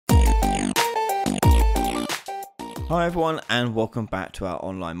Hi everyone and welcome back to our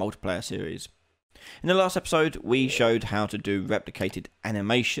online multiplayer series. In the last episode we showed how to do replicated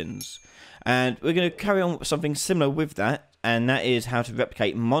animations, and we're going to carry on with something similar with that, and that is how to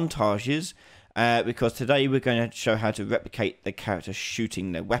replicate montages, because today we're going to show how to replicate the character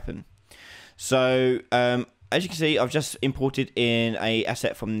shooting their weapon. So as you can see, I've just imported in a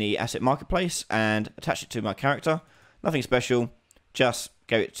asset from the asset marketplace and attached it to my character. Nothing special, just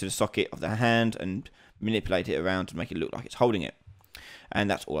go it to the socket of the hand and manipulate it around to make it look like it's holding it, and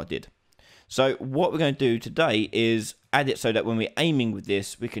that's all I did. So what we're going to do today is add it so that when we're aiming with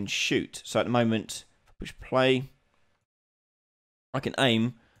this we can shoot. So at the moment, if I push play, I can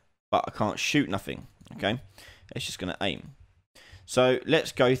aim but I can't shoot nothing. Okay, it's just going to aim. So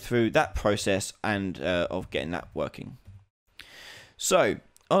let's go through that process and of getting that working. So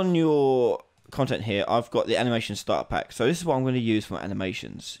on your content here, I've got the animation starter pack. So this is what I'm going to use for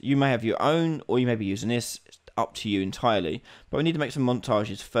animations. You may have your own, or you may be using this. It's up to you entirely. But we need to make some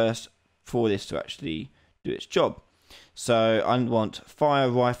montages first for this to actually do its job. So I want fire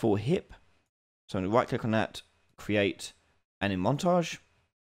rifle hip. So I'm going to right click on that, create anim montage.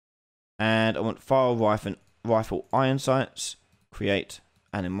 And I want fire rifle iron sights, create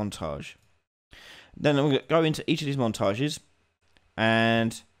anim montage. Then I'm going to go into each of these montages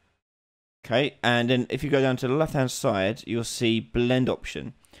and okay, and then if you go down to the left hand side, you'll see blend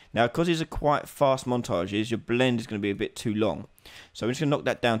option. Now, because these are quite fast montages, your blend is going to be a bit too long. So I'm just going to knock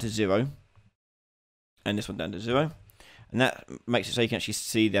that down to 0. And this one down to 0. And that makes it so you can actually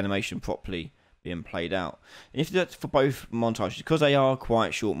see the animation properly being played out. And if you do that for both montages, because they are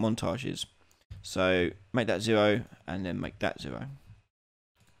quite short montages. So make that 0 and then make that 0.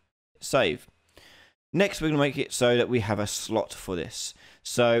 Save. Next, we're going to make it so that we have a slot for this.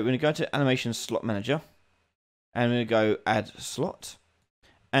 So we're going to go to Animation Slot Manager, and we're going to go Add Slot,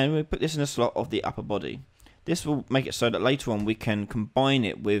 and we'll put this in the slot of the upper body. This will make it so that later on we can combine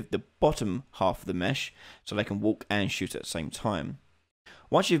it with the bottom half of the mesh, so they can walk and shoot at the same time.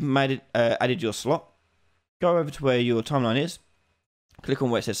 Once you've added your slot, go over to where your timeline is, click on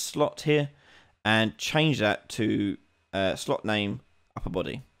where it says Slot here, and change that to Slot Name Upper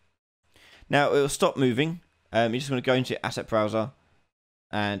Body. Now it will stop moving. You're just going to go into Asset Browser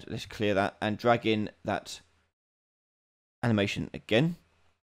and let's clear that and drag in that animation again.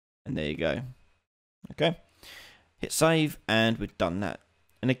 And there you go. Okay. Hit save and we've done that.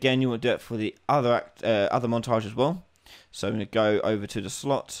 And again, you want to do it for the other montage as well. So I'm going to go over to the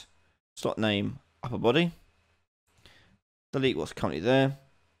slot name upper body, delete what's currently there,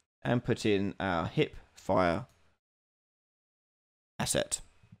 and put in our hip fire asset.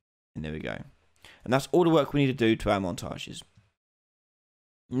 And there we go. And that's all the work we need to do to our montages.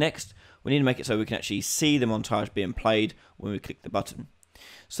 Next, we need to make it so we can actually see the montage being played when we click the button.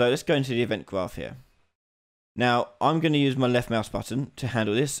 So let's go into the event graph here. Now, I'm going to use my left mouse button to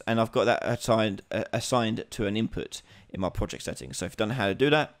handle this, and I've got that assigned to an input in my project settings. So if you don't know how to do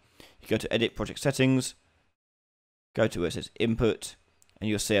that, you go to Edit Project Settings, go to where it says Input, and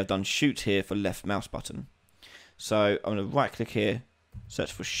you'll see I've done Shoot here for left mouse button. So I'm going to right click here,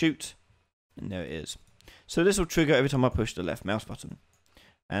 search for shoot, and there it is. So this will trigger every time I push the left mouse button.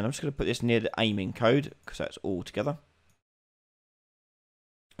 And I'm just going to put this near the aiming code because that's all together.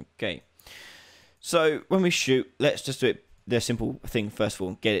 Okay. So when we shoot, let's just do it the simple thing first of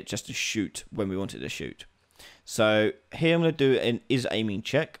all, get it just to shoot when we want it to shoot. So here I'm going to do an is aiming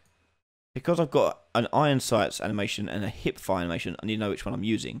check. Because I've got an iron sights animation and a hip fire animation, I need to know which one I'm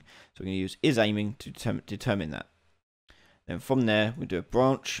using. So we're going to use is aiming to determine that. Then from there, we do a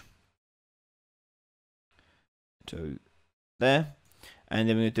branch to there, and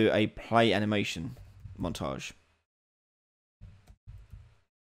then we're going to do a play animation montage.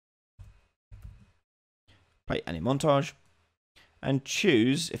 Play anim montage, and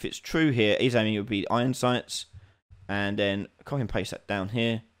choose if it's true here. Is aiming would be iron sights, and then copy and paste that down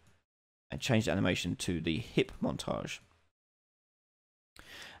here, and change the animation to the hip montage.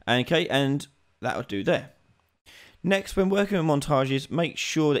 Okay, and that will do there. Next, when working with montages, make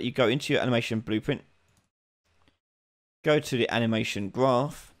sure that you go into your animation blueprint, go to the animation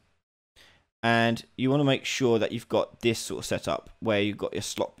graph, and you want to make sure that you've got this sort of setup where you've got your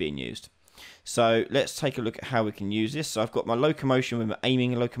slot being used. So let's take a look at how we can use this. So I've got my locomotion with my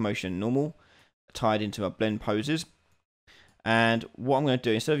aiming locomotion normal tied into my blend poses. And what I'm going to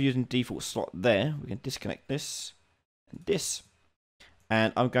do, instead of using default slot there, we can disconnect this and this.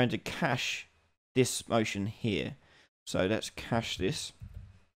 And I'm going to cache this motion here. So let's cache this.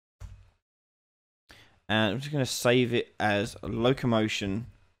 And I'm just going to save it as a locomotion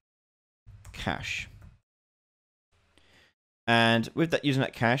cache. And with that, using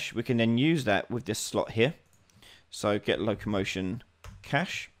that cache, we can then use that with this slot here. So get locomotion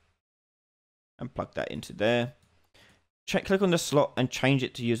cache and plug that into there. Click on the slot and change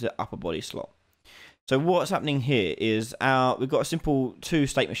it to use the upper body slot. So what's happening here is we've got a simple 2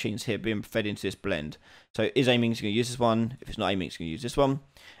 state machines here being fed into this blend. So is aiming going to use this one? If it's not aiming, it's going to use this one.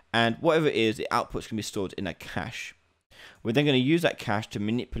 And whatever it is, the output's going to be stored in a cache. We're then going to use that cache to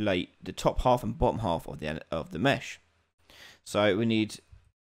manipulate the top half and bottom half of the mesh. So we need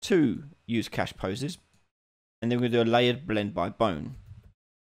 2 use cache poses, and then we're going to do a layered blend by bone.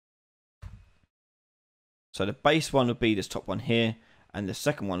 So the base one would be this top one here, and the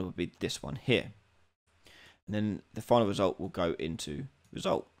second one would be this one here. And then the final result will go into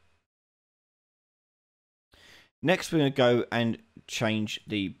result. Next, we're going to go and change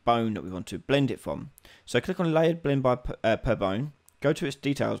the bone that we want to blend it from. So click on layered blend by per bone, go to its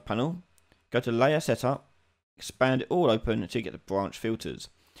details panel, go to layer setup, expand it all open until you get the branch filters.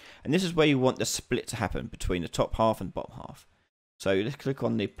 And this is where you want the split to happen between the top half and bottom half. So let's click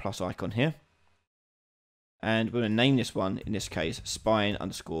on the plus icon here. And we're going to name this one, in this case, spine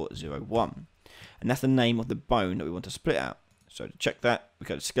underscore 01. And that's the name of the bone that we want to split out. So to check that, we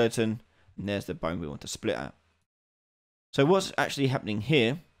go to skeleton, and there's the bone we want to split out. So what's actually happening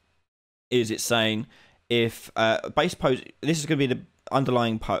here is it's saying if base pose, this is going to be the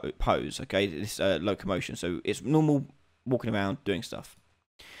underlying pose, okay, this locomotion. So it's normal walking around doing stuff.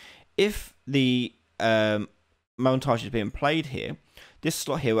 If the montage is being played here, this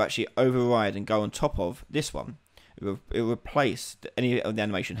slot here will actually override and go on top of this one. It will replace any of the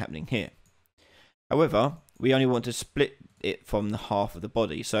animation happening here. However, we only want to split it from the half of the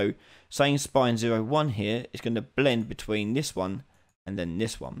body. So saying spine 01 here is going to blend between this one and then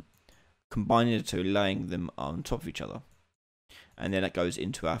this one, combining the two, laying them on top of each other. And then that goes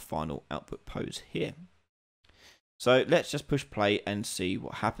into our final output pose here. So let's just push play and see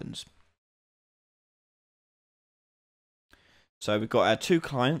what happens. So we've got our 2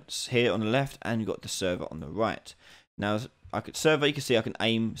 clients here on the left, and we've got the server on the right. Now, server, you can see I can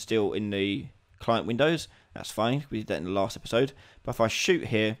aim still in the client windows. That's fine. We did that in the last episode. But if I shoot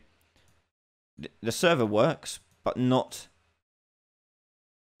here, the server works, but not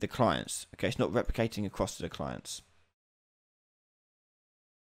the clients. Okay, it's not replicating across to the clients.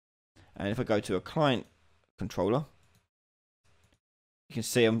 And if I go to a client controller, you can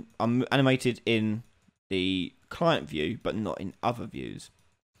see I'm animated in the client view, but not in other views.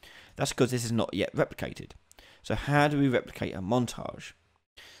 That's because this is not yet replicated. So how do we replicate a montage?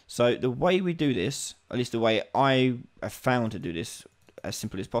 So the way we do this, at least the way I have found to do this as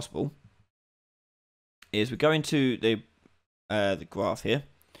simple as possible, is we go into the graph here.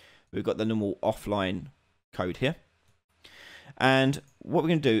 We've got the normal offline code here. And what we're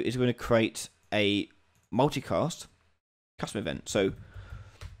going to do is we're going to create a multicast custom event. So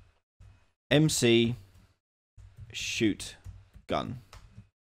MC shoot gun.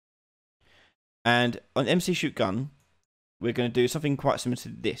 And on MC shoot gun, we're going to do something quite similar to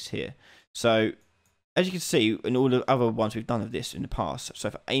this here. So as you can see in all the other ones we've done of this in the past, so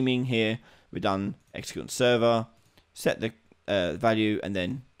for aiming here, we've done execute on server, set the value, and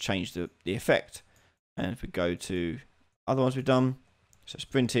then change the effect. And if we go to other ones we've done, so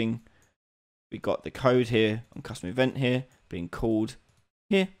sprinting, we've got the code here on custom event here being called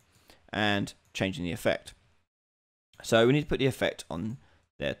here and changing the effect. So we need to put the effect on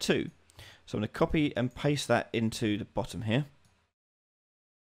there too. So I'm going to copy and paste that into the bottom here,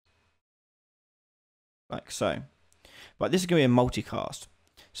 like so. But this is going to be a multicast.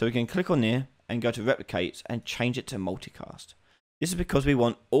 So we can click on here and go to replicate and change it to multicast. This is because we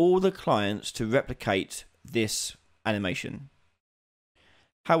want all the clients to replicate this animation.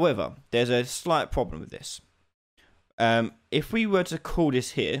 However, there's a slight problem with this. If we were to call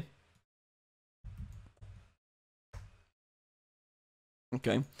this here,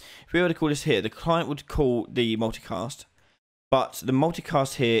 okay, if we were to call this here, the client would call the multicast, but the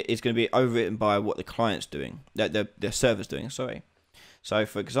multicast here is going to be overwritten by what the client's doing, that the server's doing, sorry. So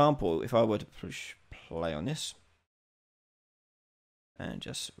for example, if I were to push play on this and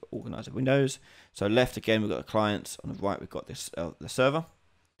just organize the windows, so left again we've got the clients, on the right we've got this the server.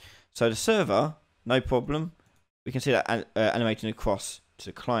 So the server, no problem, we can see that animating across to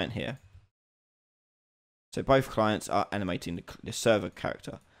the client here. So both clients are animating the server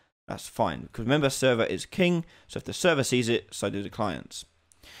character. That's fine, because remember, server is king, so if the server sees it, so do the clients.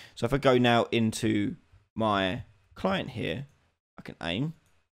 So if I go now into my client here, I can aim,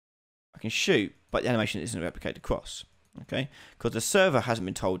 I can shoot, but the animation isn't replicated across, okay? Because the server hasn't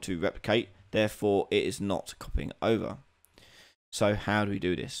been told to replicate, therefore it is not copying over. So how do we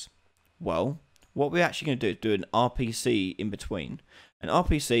do this? Well, what we're actually going to do is do an RPC in between. An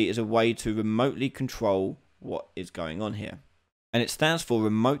RPC is a way to remotely control what is going on here. And it stands for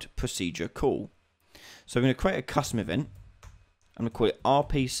Remote Procedure Call. So we're going to create a custom event. I'm going to call it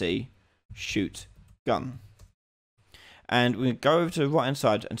RPC Shoot Gun. And we're going to go over to the right hand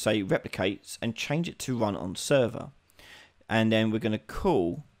side and say replicates and change it to run on server. And then we're going to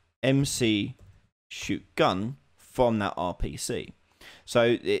call MC Shoot Gun from that RPC.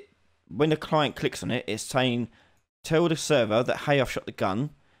 So when the client clicks on it, it's saying, tell the server that, hey, I've shot the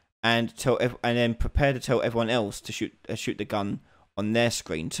gun, and then prepare to tell everyone else to shoot the gun on their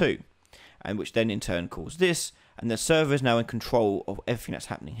screen too. And which then in turn calls this, and the server is now in control of everything that's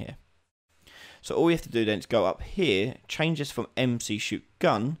happening here. So all we have to do then is go up here, change this from MC Shoot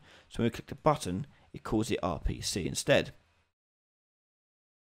Gun, so when we click the button, it calls it RPC instead.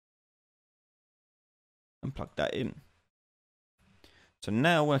 And plug that in. So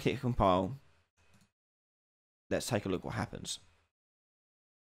now when I click compile, let's take a look what happens.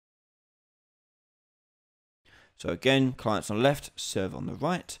 So again, client's on the left, server on the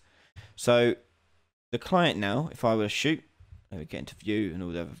right. So the client now, if I were to shoot, we get into view and all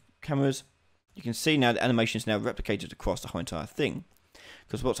the other cameras, you can see now the animation is now replicated across the whole entire thing.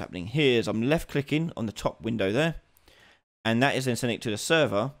 Because what's happening here is I'm left clicking on the top window there, and that is then sending it to the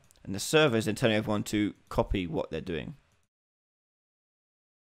server, and the server is then telling everyone to copy what they're doing.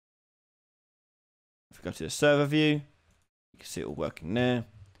 If we go to the server view, you can see it all working there.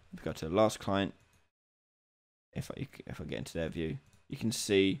 If we go to the last client, if I get into their view, you can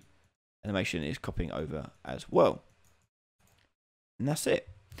see animation is copying over as well. And that's it.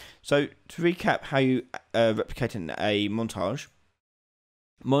 So to recap how you replicate in a montage,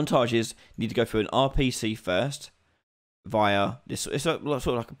 montages need to go through an RPC first via this. It's sort of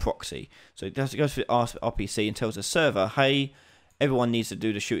like a proxy. So it goes through RPC and tells the server, hey, everyone needs to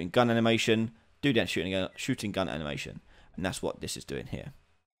do the shooting gun animation, do that shooting gun animation. And that's what this is doing here.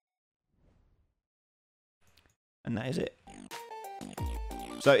 And that is it.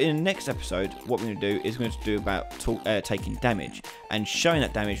 So in the next episode, what we're going to do is we're going to do about taking damage and showing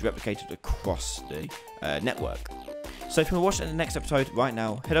that damage replicated across the network. So if you want to watch the next episode right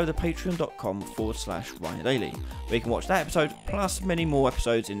now, head over to patreon.com/RyanDaily, where you can watch that episode plus many more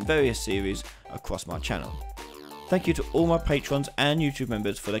episodes in various series across my channel. Thank you to all my patrons and YouTube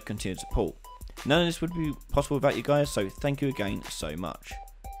members for their continued support. None of this would be possible without you guys, so thank you again so much.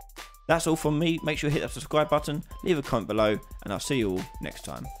 That's all from me. Make sure you hit that subscribe button, leave a comment below, and I'll see you all next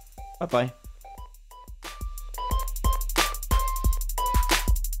time. Bye bye.